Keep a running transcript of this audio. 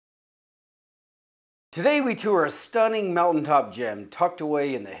Today we tour a stunning mountaintop gem tucked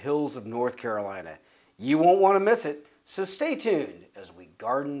away in the hills of North Carolina. You won't want to miss it, so stay tuned as we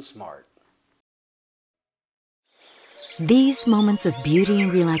garden smart. These moments of beauty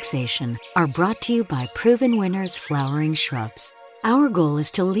and relaxation are brought to you by Proven Winners Flowering Shrubs. Our goal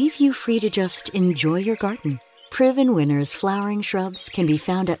is to leave you free to just enjoy your garden. Proven Winners Flowering Shrubs can be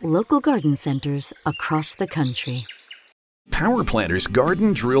found at local garden centers across the country. Power Planter's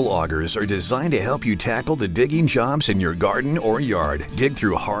garden drill augers are designed to help you tackle the digging jobs in your garden or yard. Dig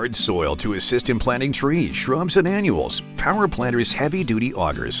through hard soil to assist in planting trees, shrubs, and annuals. Power Planter's heavy-duty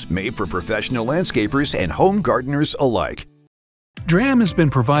augers, made for professional landscapers and home gardeners alike. DRAM has been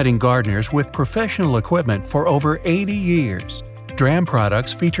providing gardeners with professional equipment for over 80 years. DRAM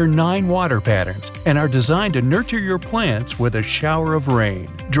products feature 9 water patterns and are designed to nurture your plants with a shower of rain.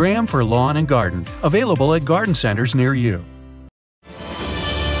 DRAM for lawn and garden, available at garden centers near you.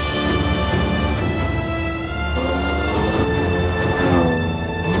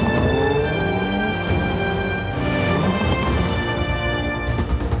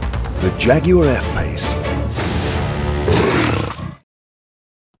 The Jaguar F-Pace.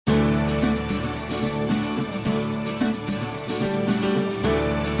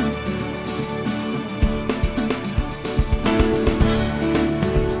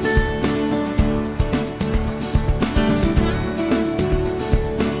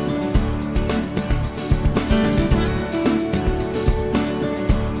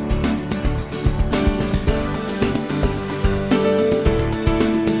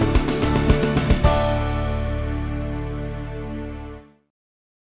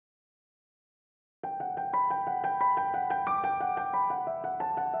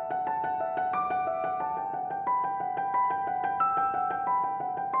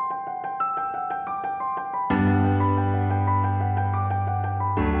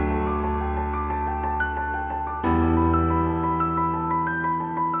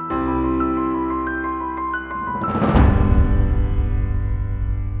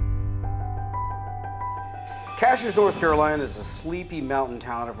 Cashiers, North Carolina is a sleepy mountain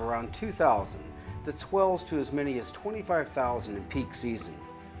town of around 2,000 that swells to as many as 25,000 in peak season.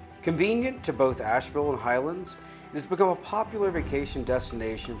 Convenient to both Asheville and Highlands, it has become a popular vacation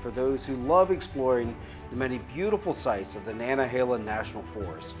destination for those who love exploring the many beautiful sights of the Nantahala National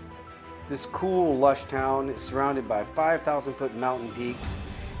Forest. This cool, lush town is surrounded by 5,000-foot mountain peaks,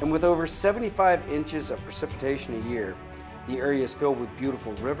 and with over 75 inches of precipitation a year, the area is filled with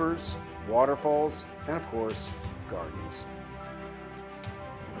beautiful rivers, waterfalls, and of course, gardens.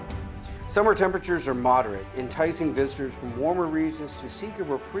 Summer temperatures are moderate, enticing visitors from warmer regions to seek a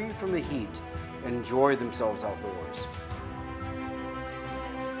reprieve from the heat and enjoy themselves outdoors.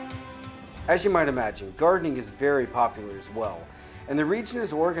 As you might imagine, gardening is very popular as well, and the region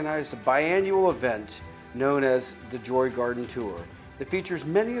has organized a biannual event known as the Joy Garden Tour that features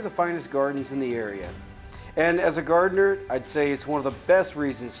many of the finest gardens in the area. And as a gardener, I'd say it's one of the best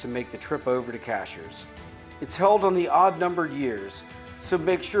reasons to make the trip over to Cashiers. It's held on the odd-numbered years, so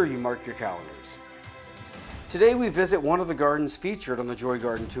make sure you mark your calendars. Today we visit one of the gardens featured on the Joy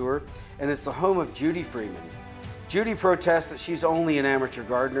Garden Tour, and it's the home of Judy Freeman. Judy protests that she's only an amateur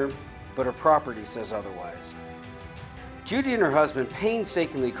gardener, but her property says otherwise. Judy and her husband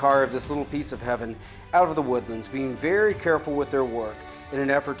painstakingly carved this little piece of heaven out of the woodlands, being very careful with their work in an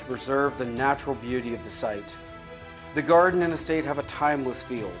effort to preserve the natural beauty of the site. The garden and estate have a timeless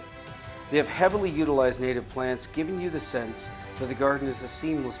feel. They have heavily utilized native plants, giving you the sense that the garden is a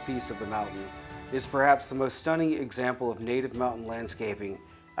seamless piece of the mountain. It is perhaps the most stunning example of native mountain landscaping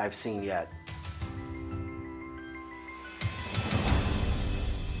I've seen yet.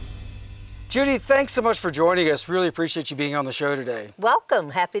 Judy, thanks so much for joining us. Really appreciate you being on the show today.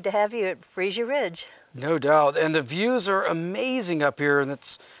 Welcome. Happy to have you at Freesia Ridge. No doubt. And the views are amazing up here, and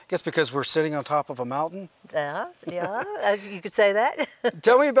that's, I guess, because we're sitting on top of a mountain. Yeah, you could say that.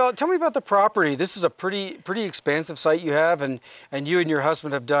 Tell me about the property. This is a pretty expansive site you have, and you and your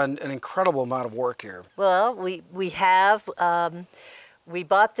husband have done an incredible amount of work here. Well, we have. We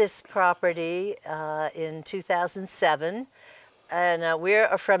bought this property in 2007, and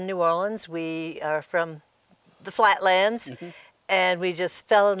we're from New Orleans. We are from the Flatlands. Mm-hmm. And we just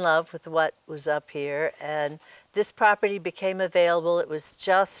fell in love with what was up here. And this property became available. It was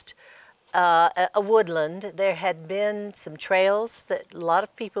just a woodland. There had been some trails that a lot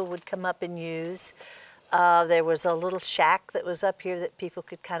of people would come up and use. There was a little shack that was up here that people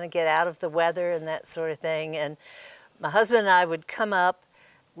could kind of get out of the weather and that sort of thing. And my husband and I would come up.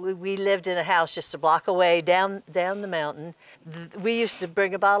 We lived in a house just a block away down the mountain. We used to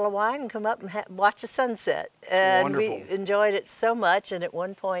bring a bottle of wine and come up and watch the sunset. And wonderful. We enjoyed it so much. And at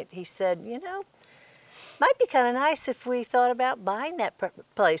one point he said, you know, Might be kind of nice if we thought about buying that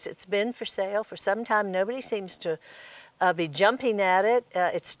place. It's been for sale for some time. Nobody seems to be jumping at it.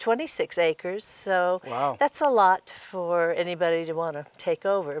 It's 26 acres, so wow. That's a lot for anybody to want to take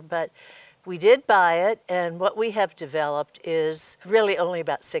over. But we did buy it, and what we have developed is really only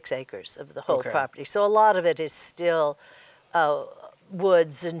about 6 acres of the whole property. So a lot of it is still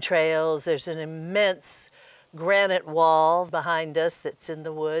woods and trails. There's an immense granite wall behind us that's in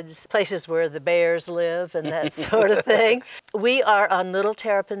the woods, places where the bears live and that sort of thing. We are on Little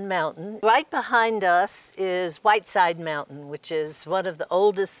Terrapin Mountain. Right behind us is Whiteside Mountain, which is one of the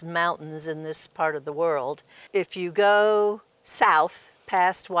oldest mountains in this part of the world. If you go south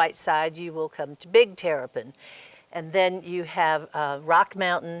past Whiteside, you will come to Big Terrapin. And then you have Rock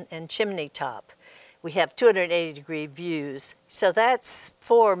Mountain and Chimney Top. We have 280-degree views. So that's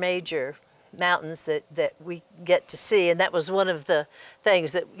 4 major mountains that we get to see, and that was one of the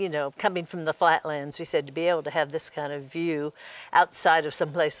things that, you know, coming from the flatlands, we said to be able to have this kind of view outside of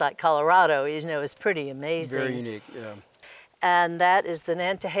some place like Colorado, you know, is pretty amazing. Very unique, yeah. And that is the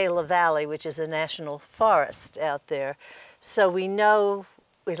Nantahala Valley, which is a national forest out there. So we know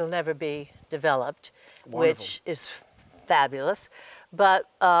it'll never be developed, which is fabulous. But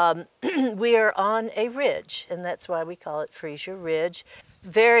we are on a ridge, and that's why we call it Freesia Ridge.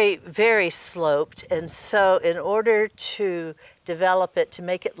 Very, very sloped, and so in order to develop it, to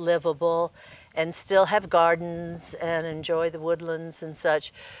make it livable and still have gardens and enjoy the woodlands and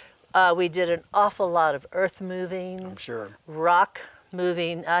such, we did an awful lot of earth moving, I'm sure. Rock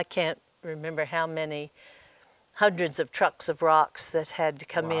moving. I can't remember how many hundreds of trucks of rocks that had to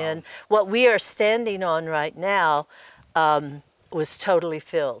come in. What we are standing on right now was totally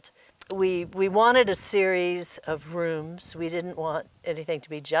filled. We wanted a series of rooms. We didn't want anything to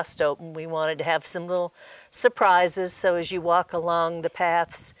be just open. We wanted to have some little surprises, so as you walk along the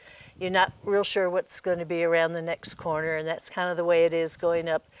paths, you're not real sure what's going to be around the next corner, and that's kind of the way it is going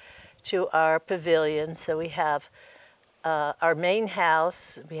up to our pavilion. So we have our main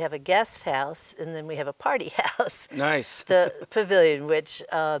house, we have a guest house, and then we have a party house. Nice. The pavilion, which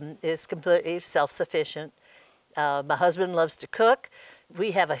is completely self-sufficient. My husband loves to cook.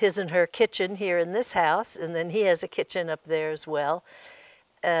 We have a his and her kitchen here in this house, and then he has a kitchen up there as well,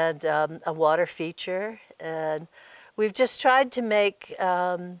 and a water feature. And we've just tried to make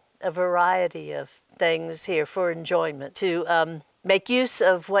a variety of things here for enjoyment, to make use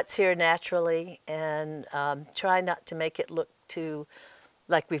of what's here naturally, and try not to make it look too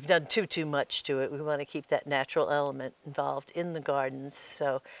like we've done too much to it. We want to keep that natural element involved in the gardens.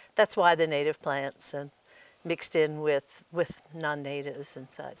 So that's why the native plants and mixed in with non-natives and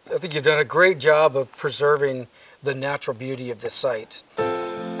such. I think you've done a great job of preserving the natural beauty of this site.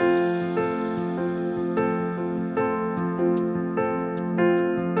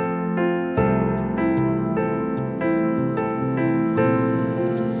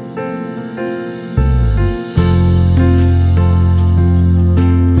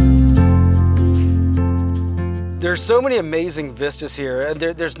 There's so many amazing vistas here, and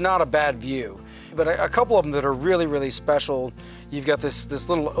there's not a bad view. But a couple of them that are really, really special. You've got this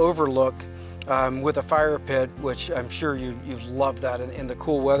little overlook with a fire pit, which I'm sure you've loved that in the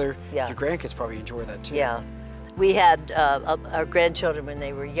cool weather. Yeah. Your grandkids probably enjoy that too. Yeah. We had our grandchildren, when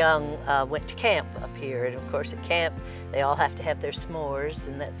they were young, went to camp up here. And of course at camp, they all have to have their s'mores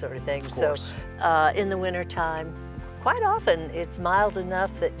and that sort of thing. Of course. So in the wintertime, quite often it's mild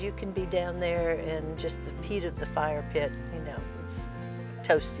enough that you can be down there and just the heat of the fire pit, you know, is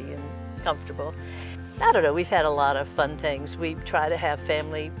toasty and comfortable. I don't know, we've had a lot of fun things. We try to have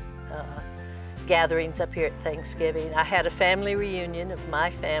family gatherings up here at Thanksgiving. I had a family reunion of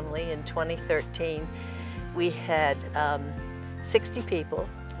my family in 2013. We had 60 people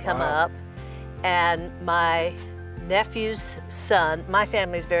come up, and my nephew's son, my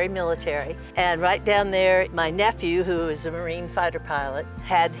family's very military, and right down there, my nephew, who is a Marine fighter pilot,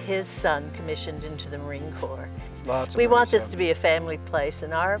 had his son commissioned into the Marine Corps. We want this to be a family place,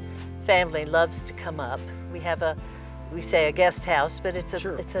 and our family loves to come up. We have we say a guest house, but it's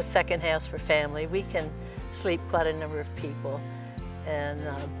a second house for family. We can sleep quite a number of people, and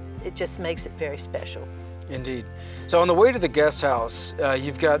it just makes it very special. Indeed. So on the way to the guest house,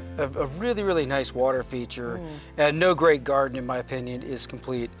 you've got a really, really nice water feature, and no great garden, in my opinion, is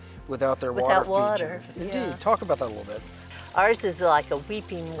complete without their water feature. Indeed. Yeah. Talk about that a little bit. Ours is like a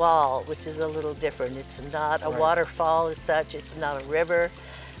weeping wall, which is a little different. It's not a waterfall as such, it's not a river,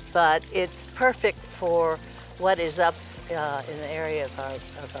 but it's perfect for what is up in the area of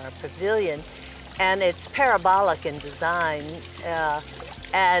our pavilion. And it's parabolic in design,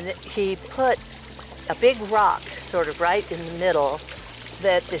 and he put a big rock sort of right in the middle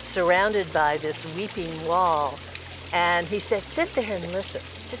that is surrounded by this weeping wall. And he said, sit there and listen,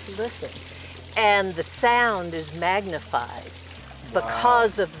 just listen. And the sound is magnified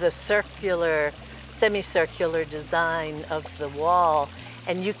because of the circular, semicircular design of the wall.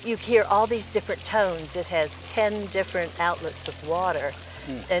 And you hear all these different tones. It has 10 different outlets of water.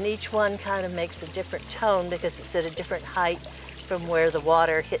 And each one kind of makes a different tone because it's at a different height from where the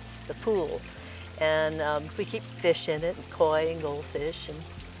water hits the pool. And we keep fish in it, and koi and goldfish,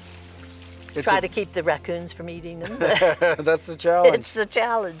 and try to keep the raccoons from eating them. That's the challenge. It's a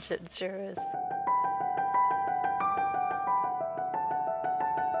challenge, it sure is.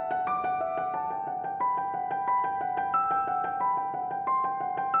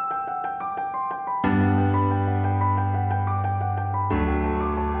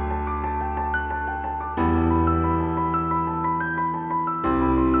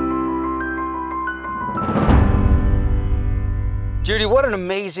 Judy, what an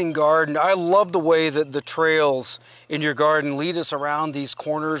amazing garden. I love the way that the trails in your garden lead us around these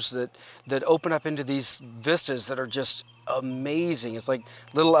corners that open up into these vistas that are just amazing. It's like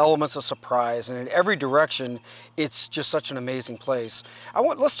little elements of surprise, and in every direction, it's just such an amazing place.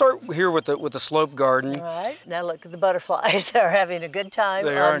 Let's start here with the slope garden. All right, now look, the butterflies are having a good time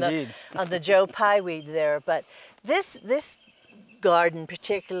on the Joe Pieweed there. But this garden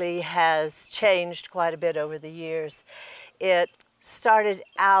particularly has changed quite a bit over the years. It started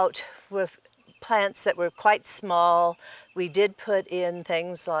out with plants that were quite small. We did put in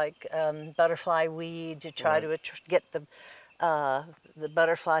things like butterfly weed to try to get the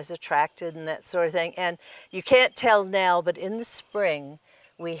butterflies attracted and that sort of thing. And you can't tell now, but in the spring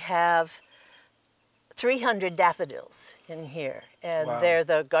we have 300 daffodils in here. And they're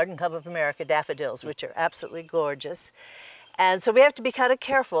the Garden Club of America daffodils, which are absolutely gorgeous. And so we have to be kind of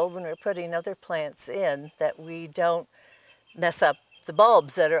careful when we're putting other plants in that we don't mess up the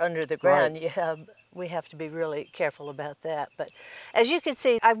bulbs that are under the ground. We have to be really careful about that. But as you can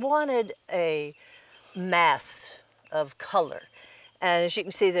see, I wanted a mass of color. And as you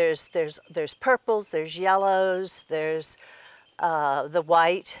can see, there's purples, there's yellows, there's the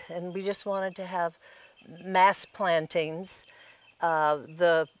white, and we just wanted to have mass plantings.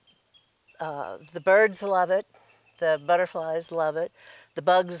 The birds love it, the butterflies love it, the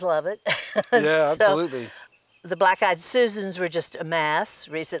bugs love it. Yeah, absolutely. The black-eyed Susans were just a mass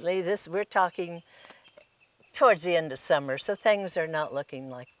recently. We're talking towards the end of summer, so things are not looking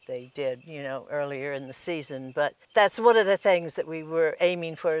like they did, earlier in the season. But that's one of the things that we were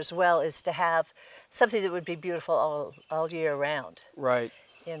aiming for as well, is to have something that would be beautiful all year round. Right.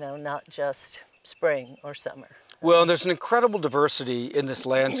 Not just spring or summer. Well, there's an incredible diversity in this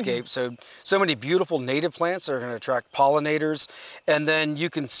landscape. So many beautiful native plants that are going to attract pollinators. And then you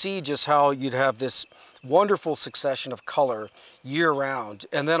can see just how you'd have this wonderful succession of color year-round.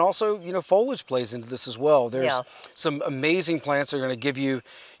 And then also, foliage plays into this as well. There's some amazing plants that are going to give you,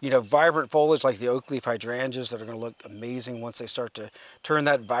 vibrant foliage, like the oak leaf hydrangeas that are going to look amazing once they start to turn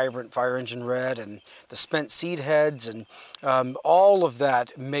that vibrant fire engine red, and the spent seed heads, and all of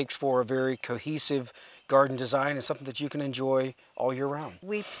that makes for a very cohesive garden design and something that you can enjoy all year round.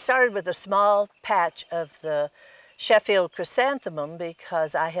 We started with a small patch of the Sheffield chrysanthemum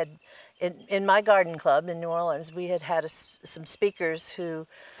because I had, in my garden club in New Orleans, we had some speakers who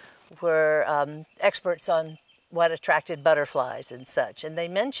were experts on what attracted butterflies and such, and they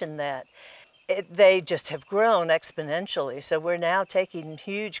mentioned that they just have grown exponentially. So we're now taking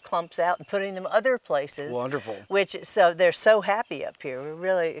huge clumps out and putting them other places. Wonderful. So they're so happy up here. We're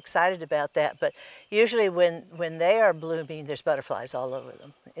really excited about that. But usually when they are blooming, there's butterflies all over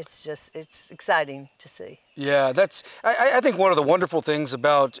them. It's exciting to see. Yeah, I think one of the wonderful things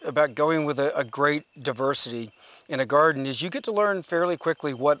about going with a great diversity in a garden is you get to learn fairly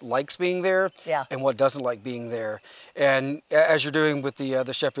quickly what likes being there and what doesn't like being there. And as you're doing with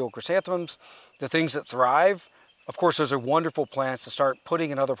the Sheffield chrysanthemums, the things that thrive, of course, those are wonderful plants to start putting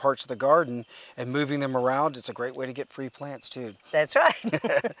in other parts of the garden and moving them around. It's a great way to get free plants too. That's right.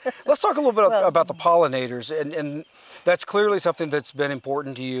 Let's talk a little bit about the pollinators, and that's clearly something that's been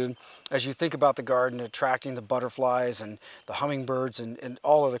important to you as you think about the garden, attracting the butterflies and the hummingbirds and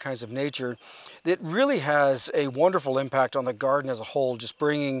all other kinds of nature. It really has a wonderful impact on the garden as a whole, just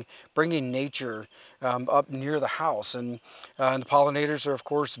bringing nature up near the house. And the pollinators are, of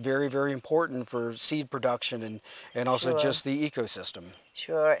course, very, very important for seed production and also just the ecosystem.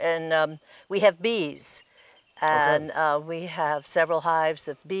 Sure, and we have bees. And we have several hives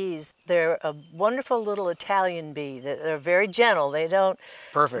of bees. They're a wonderful little Italian bee. They're very gentle. They don't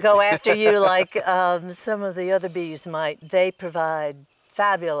go after you like some of the other bees might. They provide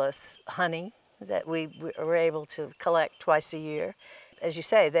fabulous honey that we are able to collect twice a year. as you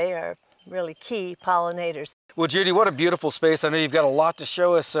say, they are really key pollinators. Well, Judy, what a beautiful space. I know you've got a lot to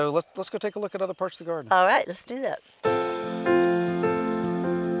show us, so let's go take a look at other parts of the garden. All right, let's do that.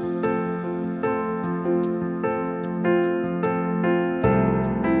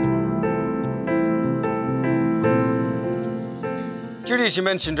 Judy, as you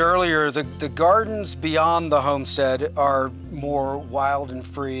mentioned earlier, the gardens beyond the homestead are more wild and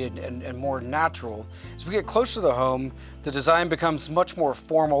free and more natural. As we get closer to the home, the design becomes much more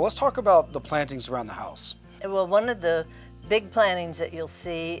formal. Let's talk about the plantings around the house. Well, one of the big plantings that you'll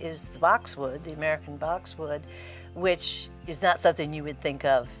see is the boxwood, the American boxwood, which is not something you would think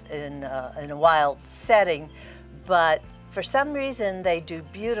of in a wild setting, but for some reason they do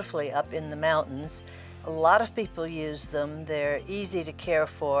beautifully up in the mountains. A lot of people use them. They're easy to care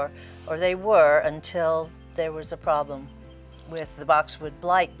for, or they were until there was a problem with the boxwood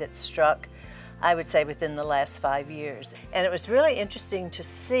blight that struck, I would say, within the last 5 years. And it was really interesting to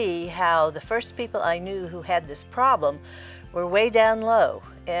see how the first people I knew who had this problem were way down low,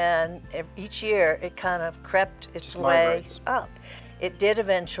 and each year it kind of crept its way up. It did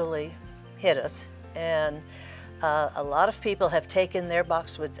eventually hit us, and a lot of people have taken their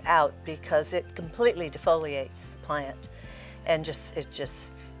boxwoods out because it completely defoliates the plant, and it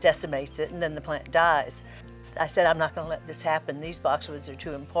just decimates it, and then the plant dies. I said, I'm not going to let this happen. These boxwoods are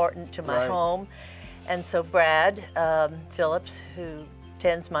too important to my home. And so Brad Phillips, who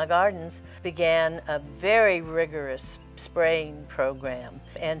tends my gardens, began a very rigorous spraying program.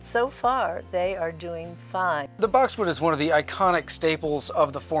 And so far, they are doing fine. The boxwood is one of the iconic staples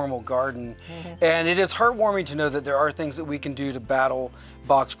of the formal garden. And it is heartwarming to know that there are things that we can do to battle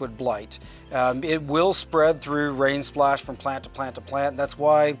boxwood blight. It will spread through rain splash from plant to plant to plant. That's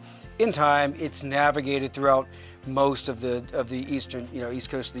why, in time, it's navigated throughout most of the eastern,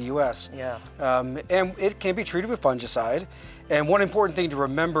 east coast of the U.S. Yeah. And it can be treated with fungicide. And one important thing to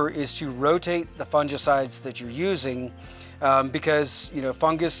remember is to rotate the fungicides that you're using, because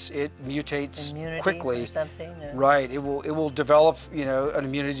fungus, it mutates quickly. Or something. Right. It will develop an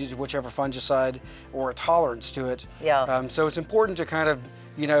immunity to whichever fungicide or a tolerance to it. Yeah. So it's important to kind of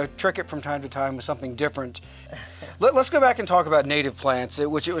trick it from time to time with something different. Let's go back and talk about native plants,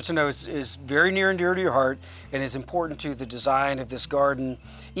 which I know is very near and dear to your heart and is important to the design of this garden.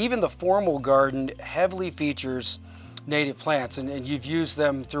 Even the formal garden heavily features native plants, and you've used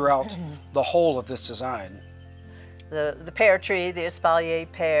them throughout the whole of this design. The pear tree, the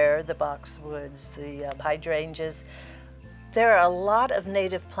espalier pear, the boxwoods, the hydrangeas. There are a lot of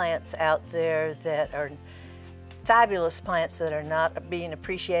native plants out there that are fabulous plants that are not being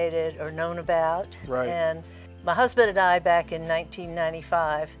appreciated or known about. Right. And my husband and I, back in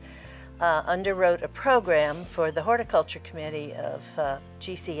 1995, underwrote a program for the Horticulture Committee of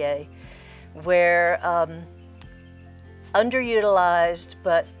GCA, where underutilized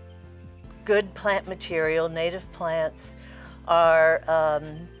but good plant material, native plants, are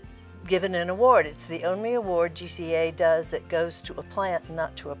given an award. It's the only award GCA does that goes to a plant,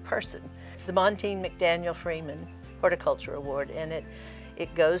 not to a person. It's the Montine McDaniel Freeman Horticulture Award, and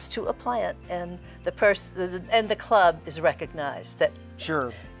it goes to a plant, and the club is recognized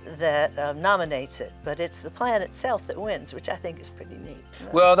that nominates it, but it's the plant itself that wins, which I think is pretty neat.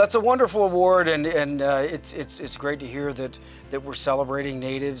 Well, that's a wonderful award, and it's great to hear that we're celebrating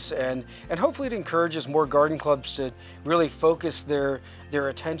natives, and hopefully it encourages more garden clubs to really focus their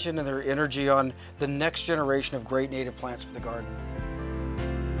attention and their energy on the next generation of great native plants for the garden.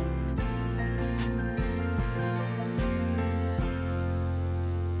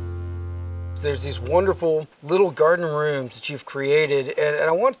 There's these wonderful little garden rooms that you've created, and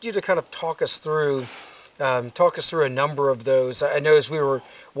I want you to kind of talk us through a number of those. I know as we were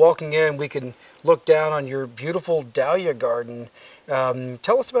walking in, we could look down on your beautiful dahlia garden.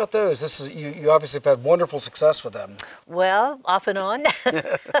 Tell us about those. You obviously have had wonderful success with them. Well, off and on.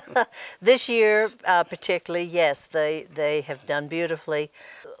 This year particularly, yes, they have done beautifully.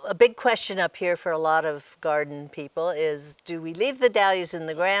 A big question up here for a lot of garden people is, do we leave the dahlias in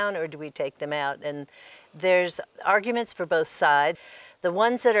the ground or do we take them out? And there's arguments for both sides. The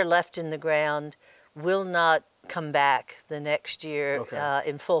ones that are left in the ground will not come back the next year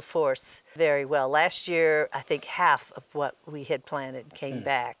in full force very well. Last year, I think half of what we had planted came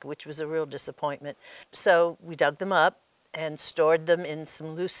back, which was a real disappointment. So we dug them up and stored them in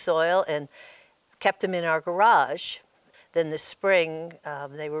some loose soil and kept them in our garage. Then this spring,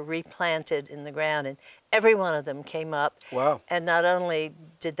 they were replanted in the ground, and every one of them came up. Wow. And not only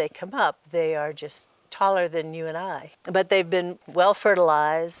did they come up, they are just taller than you and I. But they've been well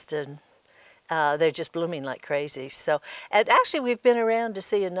fertilized, and They're just blooming like crazy. So, and actually we've been around to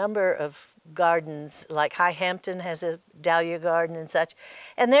see a number of gardens, like High Hampton has a dahlia garden and such,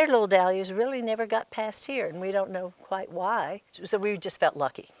 and their little dahlias really never got past here, and we don't know quite why. So we just felt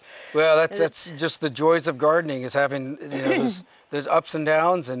lucky. Well, that's just the joys of gardening, is having, you know, those ups and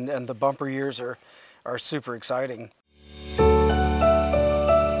downs, and the bumper years are super exciting.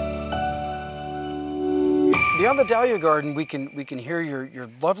 Beyond the dahlia garden, we can hear your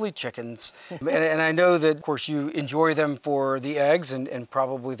lovely chickens, and I know that, of course, you enjoy them for the eggs and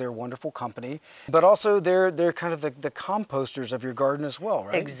probably their wonderful company, but also they're kind of the composters of your garden as well,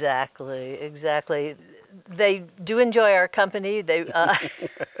 right? Exactly, exactly. They do enjoy our company. They,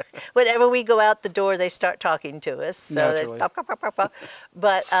 whenever we go out the door, they start talking to us. So Naturally. they pop, pop, pop, pop, pop.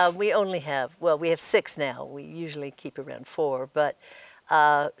 But we only have, well, we have 6 now. We usually keep around 4, but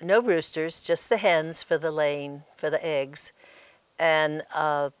no roosters, just the hens for the laying, for the eggs. And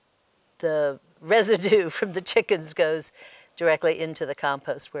the residue from the chickens goes directly into the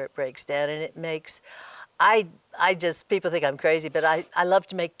compost where it breaks down, and it makes, people think I'm crazy, but I love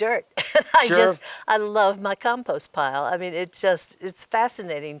to make dirt. Sure. I love my compost pile. I mean, it's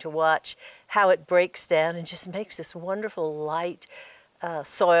fascinating to watch how it breaks down and just makes this wonderful light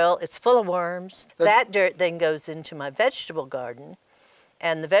soil. It's full of worms. That dirt then goes into my vegetable garden.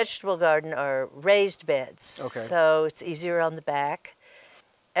 And the vegetable garden are raised beds, okay, so it's easier on the back.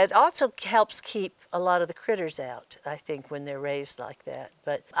 It also helps keep a lot of the critters out, I think, when they're raised like that.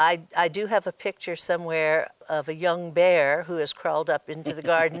 But I do have a picture somewhere of a young bear who has crawled up into the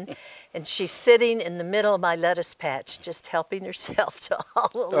garden, and she's sitting in the middle of my lettuce patch, just helping herself to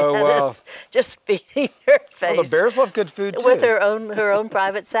all the lettuce, just feeding her face. Well, the bears love good food too. With her own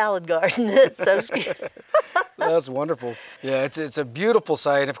private salad garden. It's so scary. That's wonderful. Yeah, it's a beautiful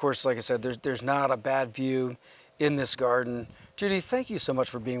sight. Of course, like I said, there's not a bad view in this garden. Judy, thank you so much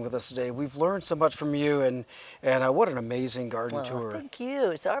for being with us today. We've learned so much from you, and what an amazing garden tour. Thank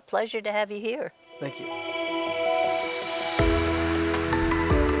you. It's our pleasure to have you here. Thank you.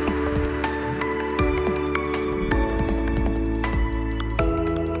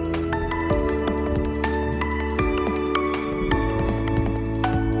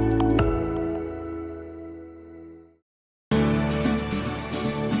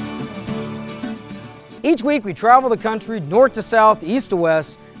 Each week we travel the country north to south, east to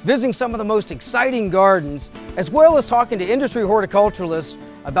west, visiting some of the most exciting gardens, as well as talking to industry horticulturalists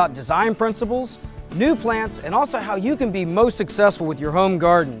about design principles, new plants, and also how you can be most successful with your home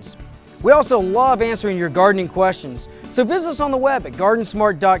gardens. We also love answering your gardening questions, so visit us on the web at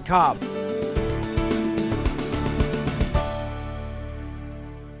GardenSMART.com.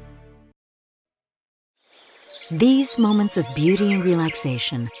 These moments of beauty and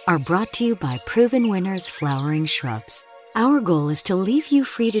relaxation are brought to you by Proven Winners Flowering Shrubs. Our goal is to leave you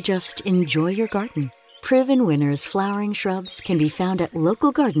free to just enjoy your garden. Proven Winners Flowering Shrubs can be found at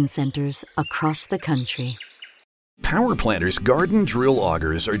local garden centers across the country. Power Planter's garden drill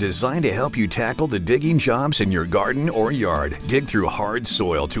augers are designed to help you tackle the digging jobs in your garden or yard. Dig through hard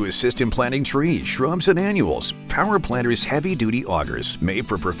soil to assist in planting trees, shrubs, and annuals. Power Planter's heavy-duty augers, made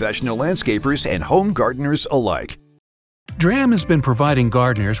for professional landscapers and home gardeners alike. DRAM has been providing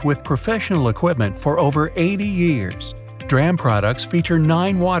gardeners with professional equipment for over 80 years. DRAM products feature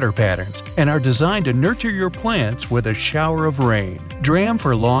 9 water patterns and are designed to nurture your plants with a shower of rain. DRAM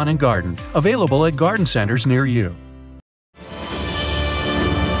for lawn and garden, available at garden centers near you.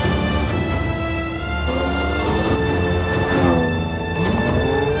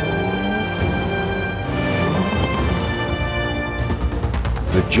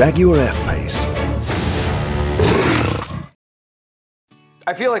 The Jaguar F-Pace.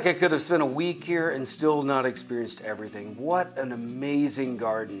 I feel like I could have spent a week here and still not experienced everything. What an amazing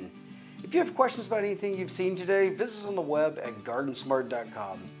garden. If you have questions about anything you've seen today, visit us on the web at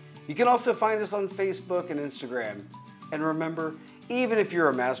GardenSMART.com. You can also find us on Facebook and Instagram. And remember, even if you're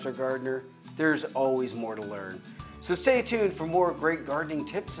a master gardener, there's always more to learn. So stay tuned for more great gardening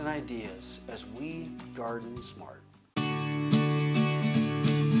tips and ideas as we garden smart.